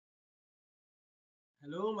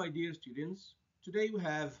Hello, my dear students. Today we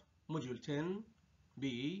have Module 10,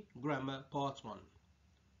 B, Grammar Part 1.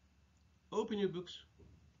 Open your books,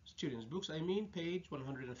 students' books, page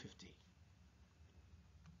 150.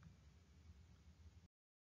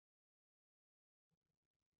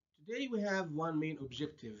 Today we have one main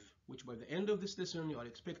objective, which by the end of this lesson you are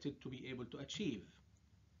expected to be able to achieve.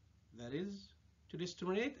 That is, to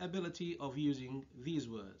discriminate ability of using these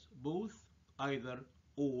words, both, either,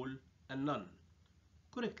 all, and none.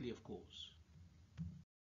 Correctly, of course.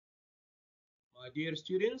 My dear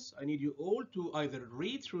students, I need you all to either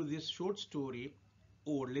read through this short story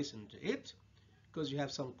or listen to it, because you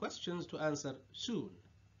have some questions to answer soon.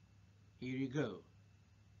 Here you go.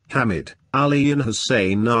 Hamid, Ali and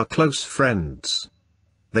Hussein are close friends.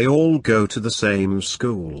 They all go to the same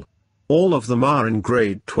school. All of them are in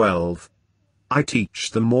grade 12. I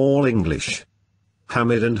teach them all English.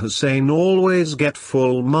 Hamid and Hussein always get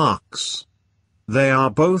full marks. They are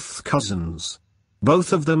both cousins.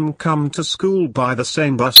 Both of them come to school by the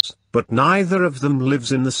same bus, but neither of them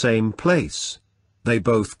lives in the same place. They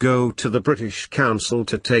both go to the British Council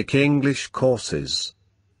to take English courses.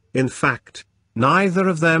 In fact, neither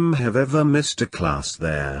of them have ever missed a class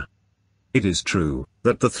there. It is true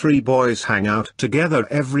that the three boys hang out together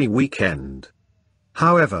every weekend.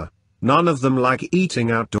 However, none of them like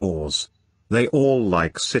eating outdoors. They all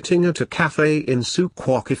like sitting at a cafe in Souq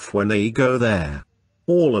Waqif when they go there.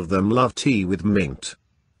 All of them love tea with mint.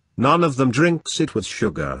 None of them drinks it with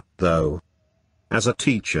sugar, though. As a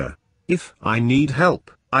teacher, if I need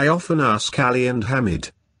help, I often ask Ali and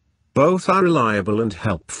Hamid. Both are reliable and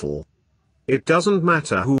helpful. It doesn't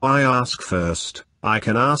matter who I ask first, I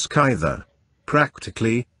can ask either.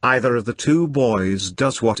 Practically, either of the two boys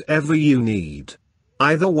does whatever you need.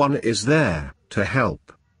 Either one is there to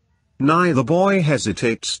help. Neither boy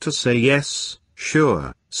hesitates to say yes,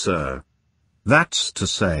 sure, sir. That's to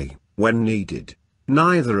say, when needed.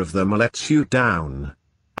 Neither of them lets you down.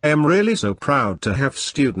 I am really so proud to have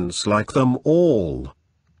students like them all.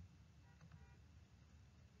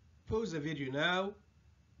 Pause the video now,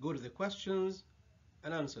 go to the questions,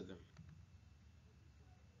 and answer them.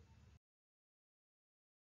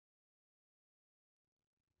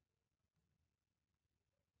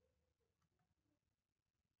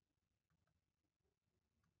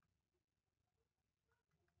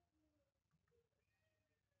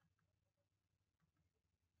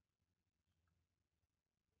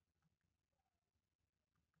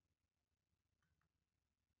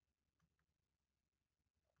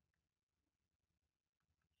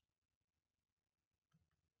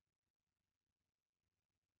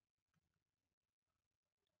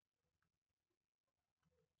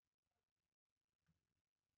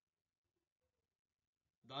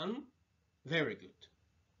 Done? Very good.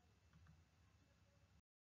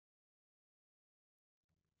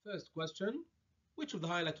 First question, which of the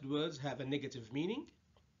highlighted words have a negative meaning?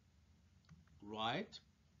 Right.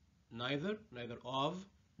 Neither, neither of,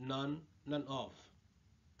 none, none of.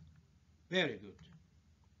 Very good.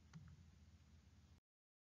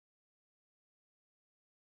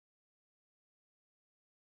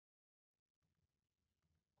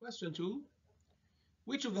 Question 2.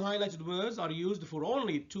 Which of the highlighted words are used for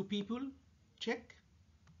only two people? Check.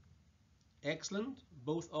 Excellent,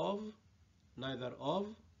 both of, neither of,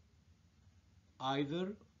 either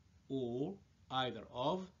or, either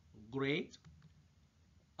of. Great.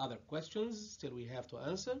 Other questions still we have to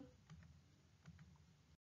answer.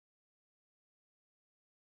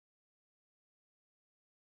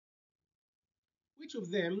 Which of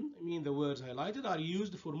them, the words highlighted, are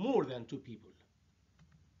used for more than two people?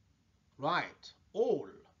 Right, all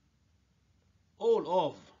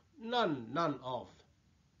of, none, none of.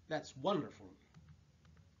 That's wonderful.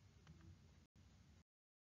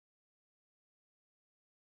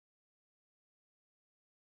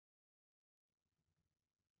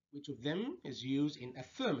 Which of them is used in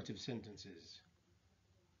affirmative sentences?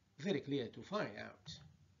 Very clear to find out.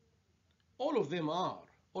 All of them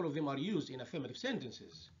are used in affirmative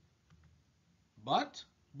sentences. But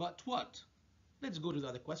what? Let's go to the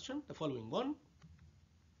other question, the following one.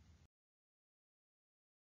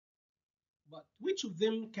 But which of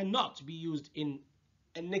them cannot be used in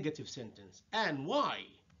a negative sentence, and why?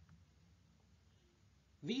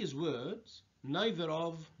 These words, neither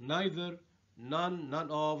of, neither, none, none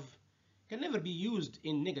of, can never be used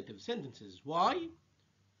in negative sentences. Why?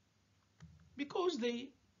 Because they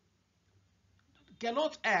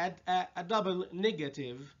cannot add a double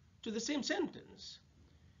negative to the same sentence,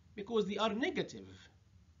 because they are negative.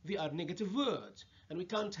 They are negative words, and we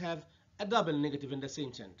can't have a double negative in the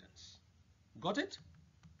same sentence. Got it?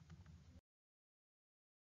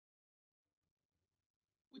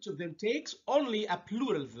 Which of them takes only a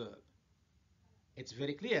plural verb? It's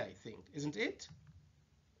very clear, I think, isn't it?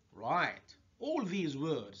 Right. All these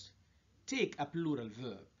words take a plural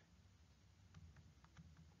verb.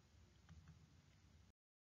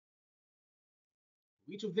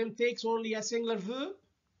 Which of them takes only a singular verb?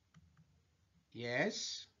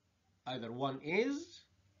 Yes, either one is,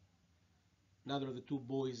 neither of the two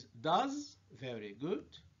boys does. Very good.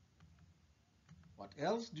 What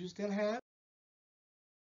else do you still have?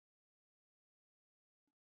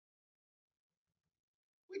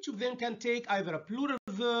 Which of them can take either a plural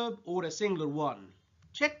verb or a singular one?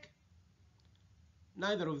 Check.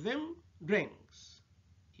 Neither of them drinks.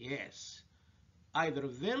 Yes. Either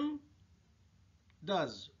of them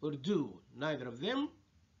does or do. Neither of them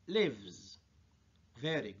lives.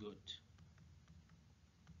 Very good.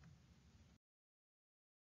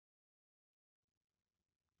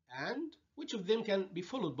 And which of them can be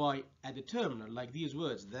followed by a determiner like these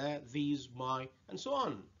words, the, these, my, and so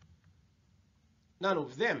on? None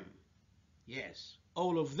of them. Yes.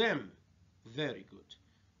 All of them. Very good.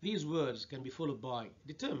 These words can be followed by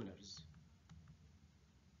determiners.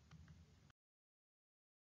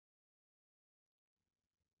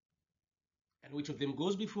 And which of them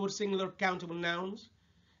goes before singular countable nouns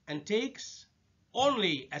and takes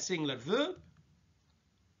only a singular verb?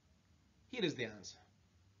 Here is the answer.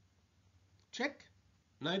 Check.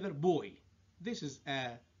 Neither boy. This is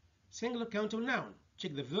a singular countable noun.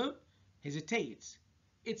 Check the verb. Hesitates.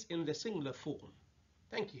 It's in the singular form.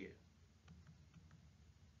 Thank you.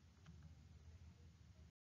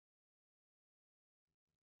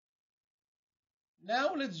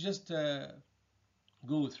 Now let's just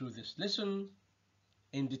go through this lesson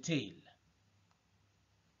in detail.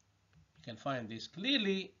 You can find this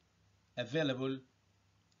clearly available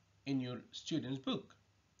in your student's book.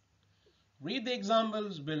 Read the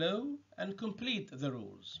examples below and complete the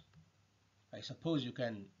rules. I suppose you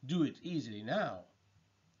can do it easily now.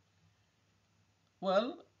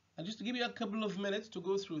 Well, I'll just give you a couple of minutes to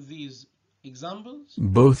go through these examples.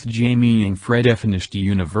 Both Jamie and Fred finished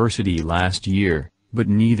university last year, but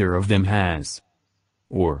neither of them has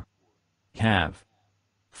or have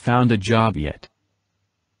found a job yet.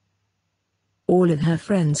 All of her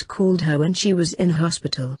friends called her when she was in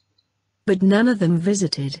hospital, but none of them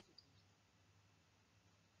visited.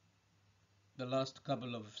 The last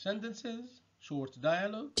couple of sentences, short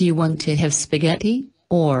dialogue. Do you want to have spaghetti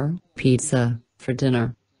or pizza for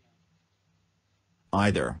dinner?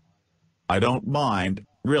 Either. I don't mind,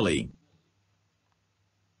 really.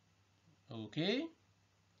 Okay.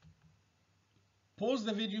 Pause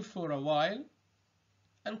the video for a while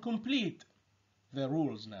and complete the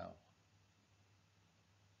rules now.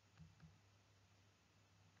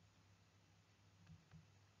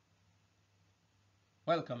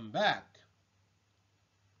 Welcome back.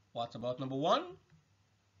 What about number one?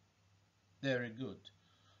 Very good.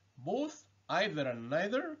 Both either and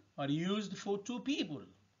neither are used for two people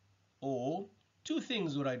or two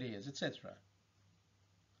things or ideas, etc.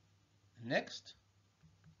 Next.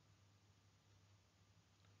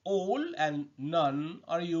 All and none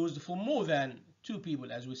are used for more than two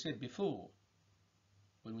people, as we said before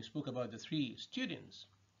when we spoke about the three students,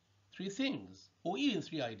 three things, or even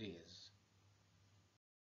three ideas.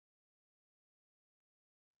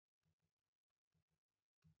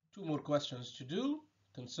 Two more questions to do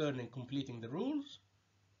concerning completing the rules.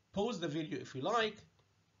 Pause the video if you like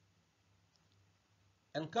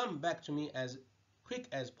and come back to me as quick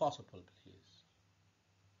as possible, please.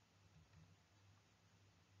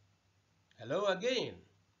 Hello again.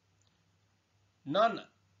 None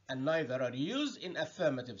and neither are used in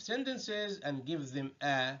affirmative sentences and give them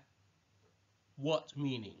a what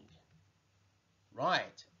meaning?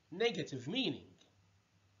 Right, negative meaning.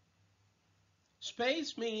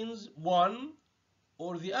 Space means one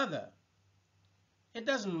or the other. It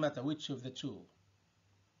doesn't matter which of the two.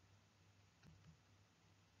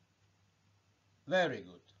 Very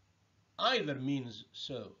good. Either means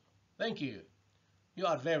so. Thank you. You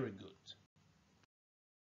are very good.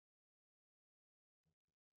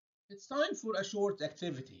 It's time for a short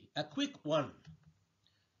activity, a quick one.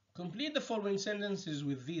 Complete the following sentences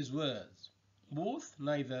with these words: both,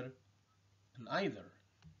 neither, and either.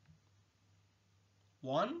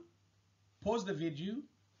 1. Pause the video,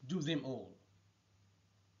 do them all.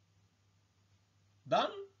 Done?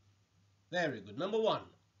 Very good. Number 1.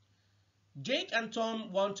 Jake and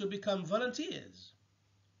Tom want to become volunteers.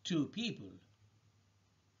 2 people.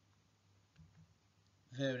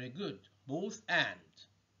 Very good. Both and.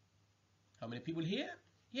 How many people here?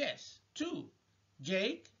 Yes, 2.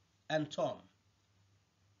 Jake and Tom.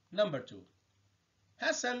 Number 2.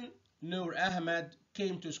 Hassan, Noor Ahmed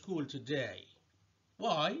came to school today.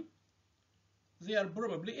 Why? They are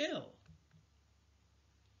probably ill.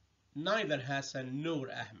 Neither Hassan nor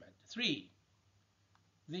Ahmed. 3.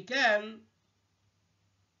 They can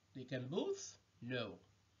both? No.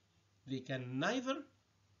 They can neither?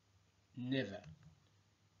 Never.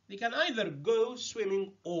 They can either go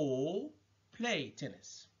swimming or play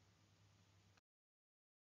tennis.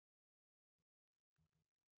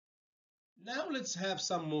 Now let's have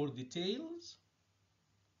some more details.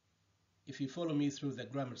 If you follow me through the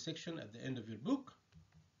grammar section at the end of your book,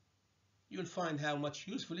 you'll find how much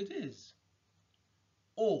useful it is.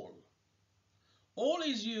 All. All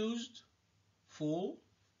is used for,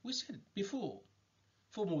 we said it before,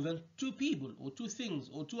 for more than 2 people or 2 things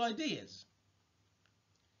or 2 ideas.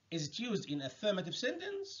 Is it used in affirmative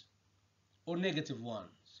sentence or negative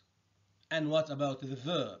ones? And what about the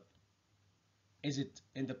verb? Is it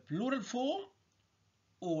in the plural form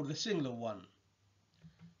or the singular one?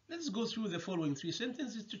 Let's go through the following 3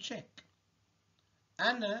 sentences to check.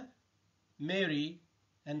 Anna, Mary,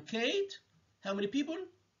 and Kate, how many people?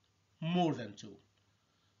 More than 2.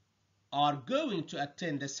 Are going to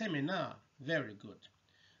attend a seminar. Very good.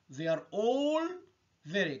 They are all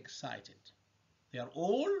very excited. They are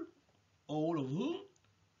all of whom?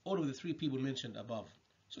 All of the 3 people mentioned above.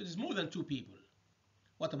 So it is more than 2 people.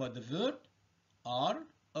 What about the verb? Are.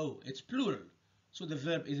 Oh, it's plural. So the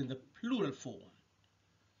verb is in the plural form.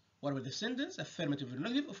 What about the sentence? Affirmative or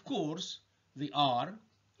negative? Of course, the are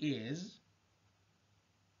is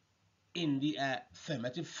in the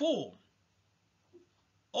affirmative form.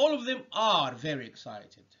 All of them are very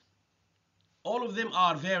excited. All of them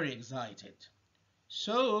are very excited.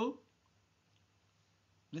 So,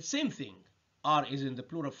 the same thing. Are is in the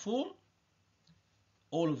plural form.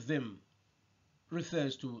 All of them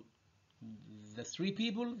refers to the 3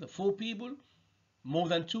 people, the 4 people, more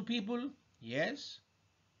than 2 people, yes.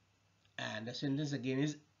 And the sentence again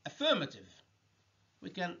is affirmative.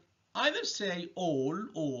 We can either say all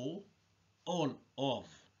or all of.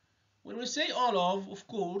 When we say all of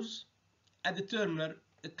course, a determiner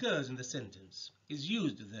occurs in the sentence, is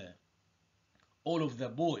used there. All of the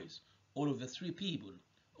boys, all of the 3 people,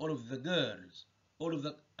 all of the girls, all of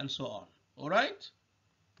the, and so on. All right?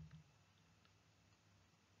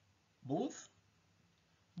 Both.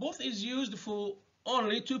 Both is used for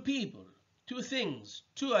only 2 people, 2 things,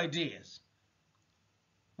 2 ideas.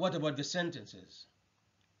 What about the sentences?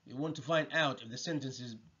 We want to find out if the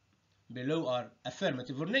sentences below are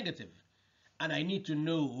affirmative or negative. And I need to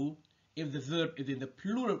know if the verb is in the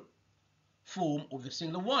plural form or the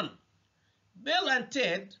singular one. Bill and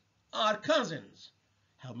Ted are cousins.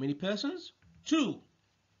 How many persons? 2.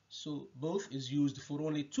 So both is used for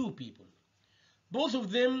only 2 people. Both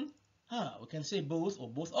of them, we can say both or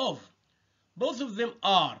both of. Both of them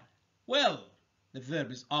are. Well, the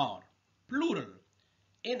verb is are. Plural.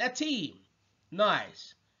 In a team.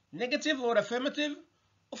 Nice. Negative or affirmative?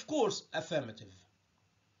 Of course, affirmative.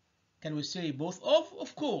 Can we say both of?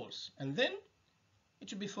 Of course. And then it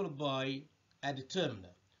should be followed by a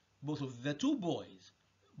determiner. Both of the 2 boys.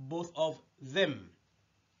 Both of them.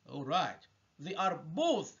 All right. They are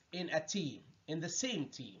both in a team, in the same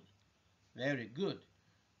team. Very good.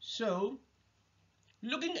 So,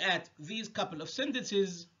 looking at these couple of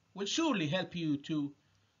sentences will surely help you to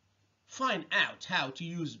find out how to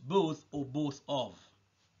use both or both of.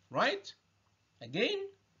 Right? Again,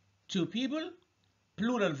 2 people,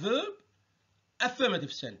 plural verb,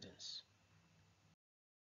 affirmative sentence.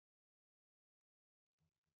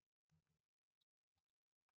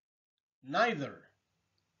 Neither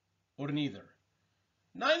or neither.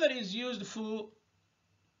 Neither is used for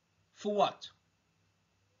what?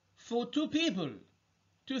 For 2 people,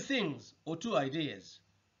 2 things, or 2 ideas.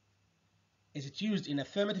 Is it used in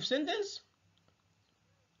affirmative sentence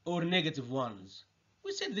or negative ones?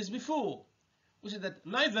 We said this before. We said that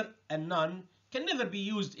neither and none can never be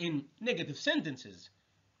used in negative sentences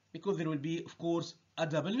because there will be, of course, a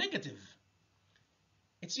double negative.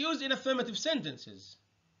 It's used in affirmative sentences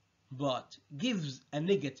but gives a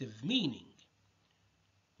negative meaning.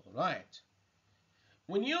 All right.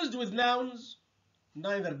 When used with nouns,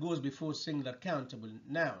 neither goes before singular countable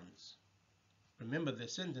nouns. Remember the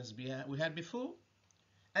sentence we had before?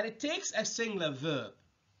 And it takes a singular verb.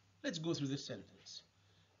 Let's go through this sentence.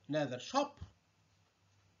 Neither shop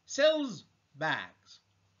sells bags.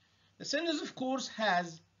 The sentence, of course,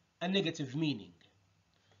 has a negative meaning.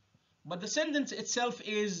 But the sentence itself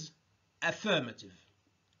is affirmative.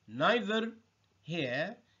 Neither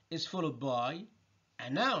here is followed by a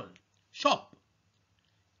noun. Shop.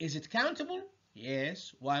 Is it countable?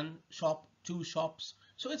 Yes, 1 shop, 2 shops.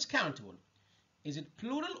 So it's countable. Is it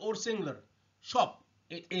plural or singular? Shop.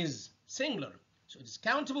 It is singular, so it is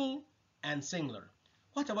countable and singular.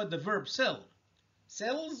 What about the verb sell?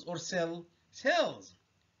 Sells or sell? Sells.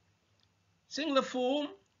 Singular form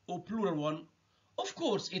or plural one? Of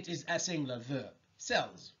course it is a singular verb.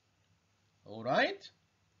 Sells. All right?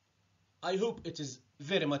 I hope it is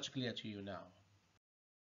very much clear to you now.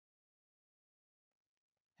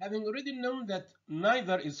 Having already known that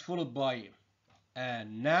neither is followed by a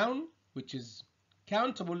noun, which is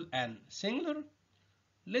countable and singular,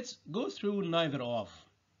 let's go through neither of.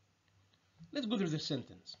 Let's go through the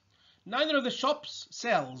sentence. Neither of the shops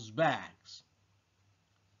sells bags.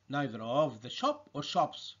 Neither of the shop or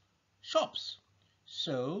shops. Shops.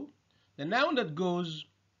 So the noun that goes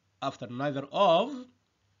after neither of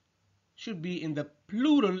should be in the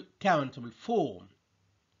plural countable form.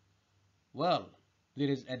 Well, there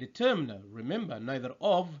is a determiner. Remember, neither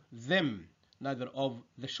of them, neither of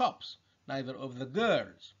the shops, neither of the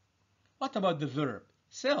girls. What about the verb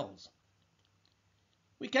sells?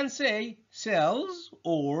 We can say sells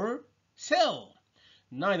or sell.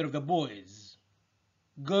 Neither of the boys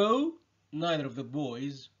go, neither of the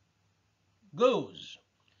boys goes.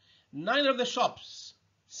 Neither of the shops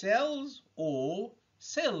sells or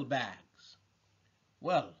sell bags.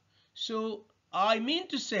 Well, so I mean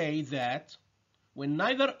to say that when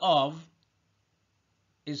neither of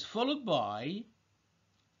is followed by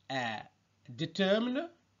a determiner,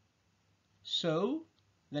 so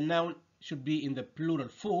the noun should be in the plural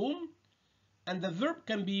form, and the verb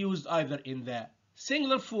can be used either in the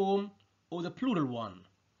singular form or the plural one.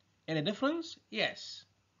 Any difference? Yes.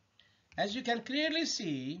 As you can clearly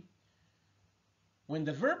see, when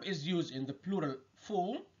the verb is used in the plural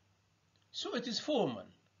form, so it is formal.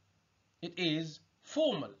 It is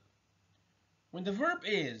formal. When the verb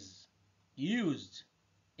is used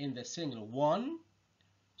in the singular one,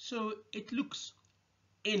 so it looks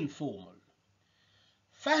informal.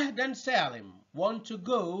 Fahd and Salim want to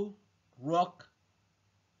go rock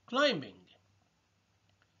climbing,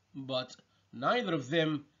 but neither of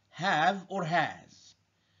them have or has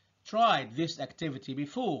tried this activity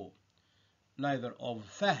before. Neither of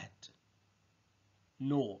Fahd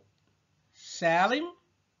nor Salim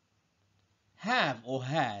have or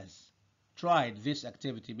has tried this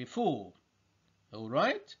activity before. All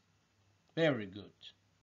right? Very good.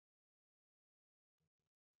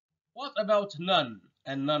 What about none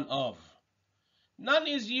and none of? None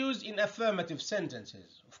is used in affirmative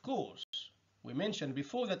sentences, of course. We mentioned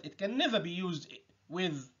before that it can never be used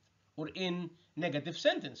with or in negative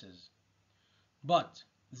sentences, but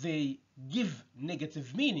they give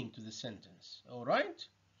negative meaning to the sentence. All right?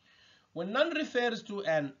 When none refers to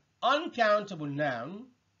an uncountable noun,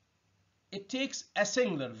 it takes a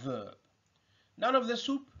singular verb. None of the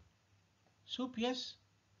soup, yes,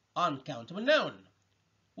 uncountable noun,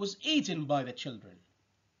 was eaten by the children.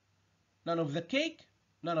 None of the cake,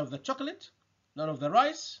 none of the chocolate, none of the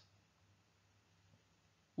rice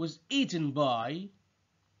was eaten by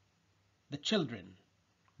the children.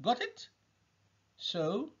 Got it?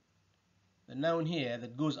 So the noun here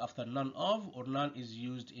that goes after none of or none is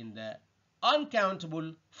used in the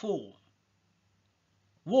uncountable form.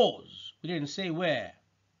 Was, we didn't say where.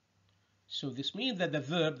 So this means that the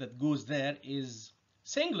verb that goes there is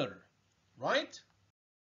singular, right?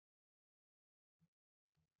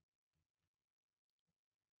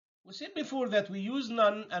 We said before that we use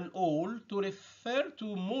none and all to refer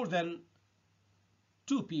to more than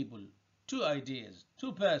two people, two ideas,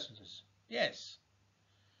 two persons. Yes.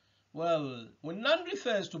 Well, when none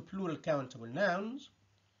refers to plural countable nouns,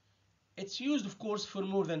 it's used, of course, for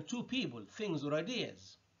more than two people, things, or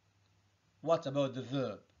ideas. What about the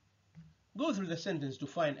verb? Go through the sentence to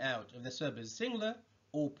find out if the verb is singular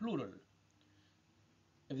or plural,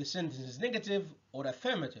 if the sentence is negative or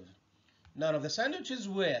affirmative. None of the sandwiches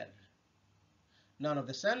were. None of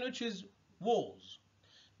the sandwiches was.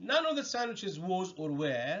 None of the sandwiches was or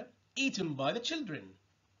were eaten by the children.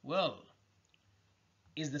 Well,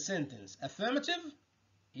 is the sentence affirmative?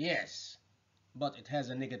 Yes, but it has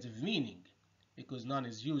a negative meaning because none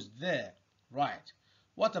is used there. Right.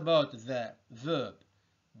 What about the verb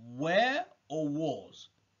were or was?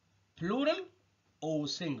 Plural or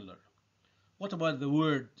singular? What about the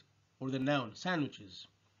word or the noun sandwiches?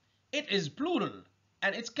 It is plural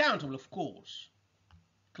and it's countable, of course.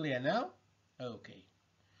 Clear now? Okay.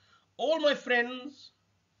 All my friends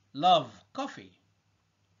love coffee,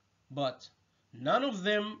 but none of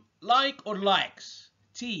them like or likes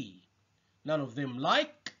tea. None of them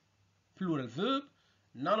like, plural verb.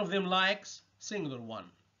 None of them likes, singular one.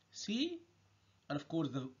 See? And of course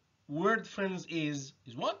the word friends is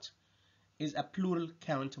what? Is a plural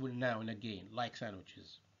countable noun again, like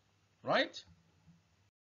sandwiches. Right?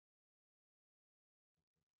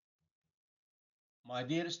 My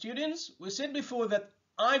dear students, we said before that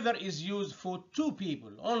either is used for two people,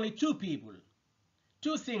 only two people,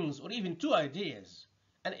 two things, or even two ideas,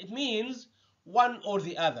 and it means one or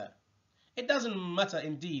the other. It doesn't matter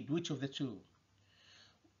indeed which of the two.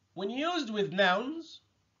 When used with nouns,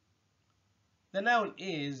 the noun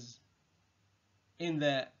is in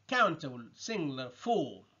the countable singular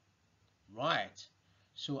form, right?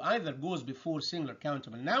 So either goes before singular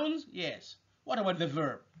countable nouns, yes. What about the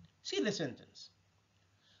verb? See the sentence.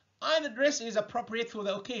 Either dress is appropriate for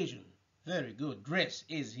the occasion. Very good. Dress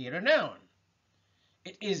is here a noun.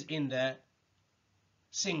 It is in the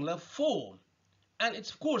singular form, and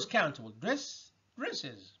it's of course countable.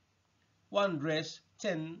 Dresses. One dress,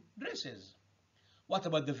 10 dresses. What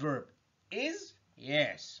about the verb? Is?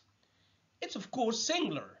 Yes. It's of course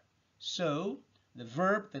singular. So the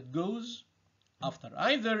verb that goes after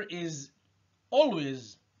either is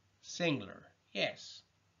always singular. Yes.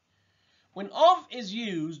 When of is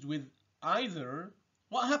used with either,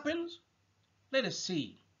 what happens? Let us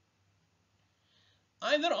see.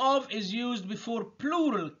 Either of is used before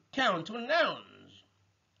plural countable nouns,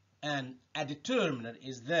 and a determiner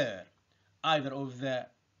is there. Either of the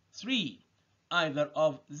three, either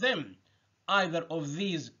of them, either of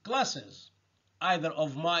these classes, either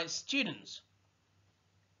of my students,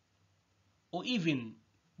 or even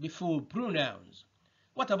before pronouns.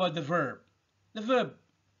 What about the verb? The verb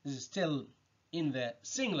is still in the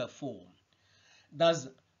singular form. Does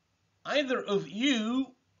either of you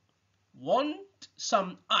want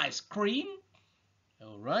some ice cream?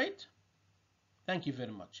 All right. Thank you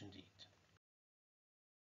very much indeed.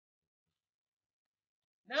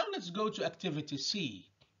 Now let's go to activity C,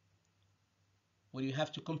 where you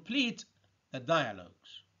have to complete the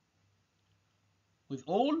dialogues with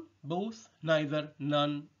all, both, neither,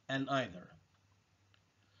 none, and either.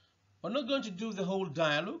 We're not going to do the whole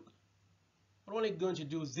dialogue. We're only going to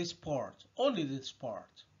do this part, only this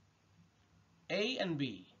part. A and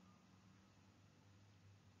B.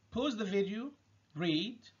 Pause the video,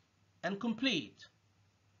 read, and complete.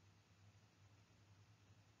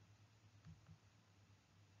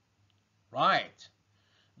 Right.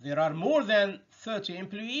 There are more than 30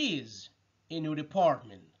 employees in your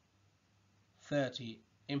department. 30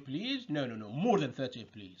 employees? No, more than 30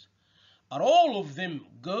 employees. Are all of them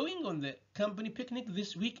going on the company picnic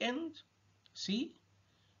this weekend? See,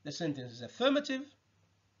 the sentence is affirmative,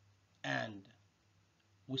 and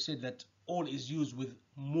we said that all is used with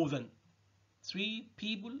more than 3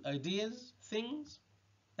 people, ideas, things.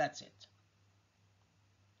 That's it.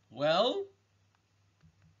 Well,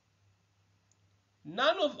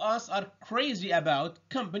 none of us are crazy about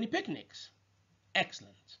company picnics.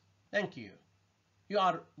 Excellent. Thank you. You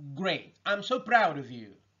are great. I'm so proud of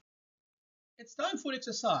you. It's time for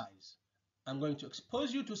exercise. I'm going to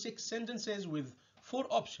expose you to 6 sentences with 4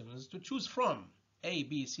 options to choose from. A,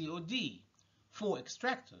 B, C, or D. 4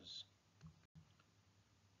 extractors.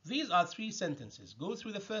 These are 3 sentences. Go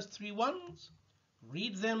through the first 3 ones,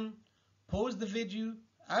 read them, pause the video,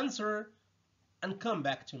 answer, and come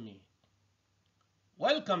back to me.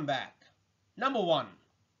 Welcome back. Number 1.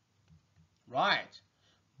 Right.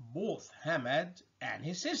 Both Hamad and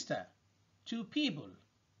his sister. 2 people.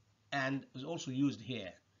 And is also used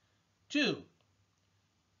here. 2.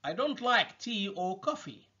 I don't like tea or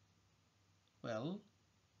coffee. Well,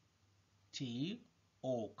 tea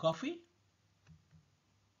or coffee?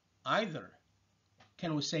 Either.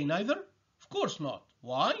 Can we say neither? Of course not.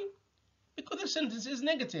 Why? Because the sentence is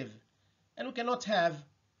negative, and we cannot have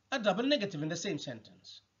a double negative in the same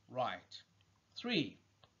sentence. Right. 3.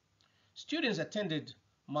 Students attended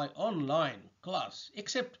my online class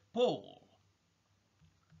except Paul.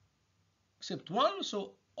 Except one,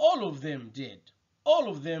 so all of them did. All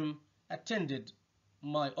of them attended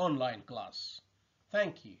my online class.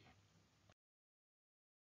 Thank you.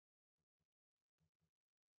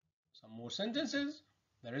 Some more sentences.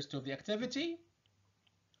 The rest of the activity.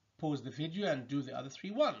 Pause the video and do the other 3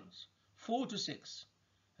 ones. 4 to 6.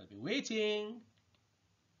 I'll be waiting.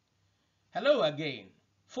 Hello again.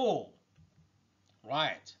 4.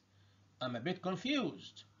 Right. I'm a bit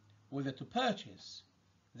confused whether to purchase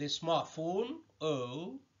this smartphone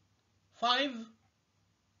or 5.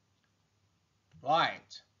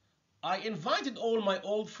 Right. I invited all my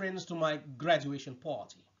old friends to my graduation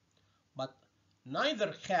party, but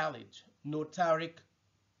neither Khalid nor Tariq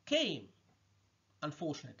came,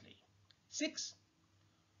 unfortunately. 6.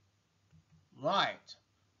 Right.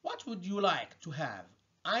 What would you like to have?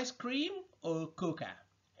 Ice cream or Coca?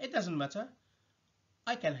 It doesn't matter.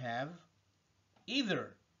 I can have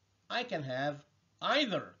either. I can have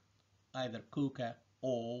either Coca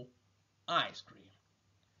or ice cream.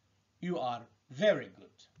 You are Very good.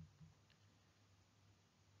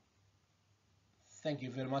 Thank you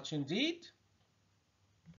very much indeed.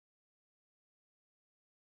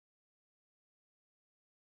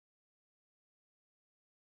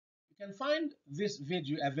 You can find this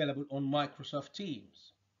video available on Microsoft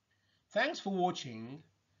Teams. Thanks for watching.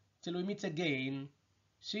 Till we meet again.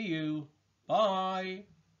 See you. Bye.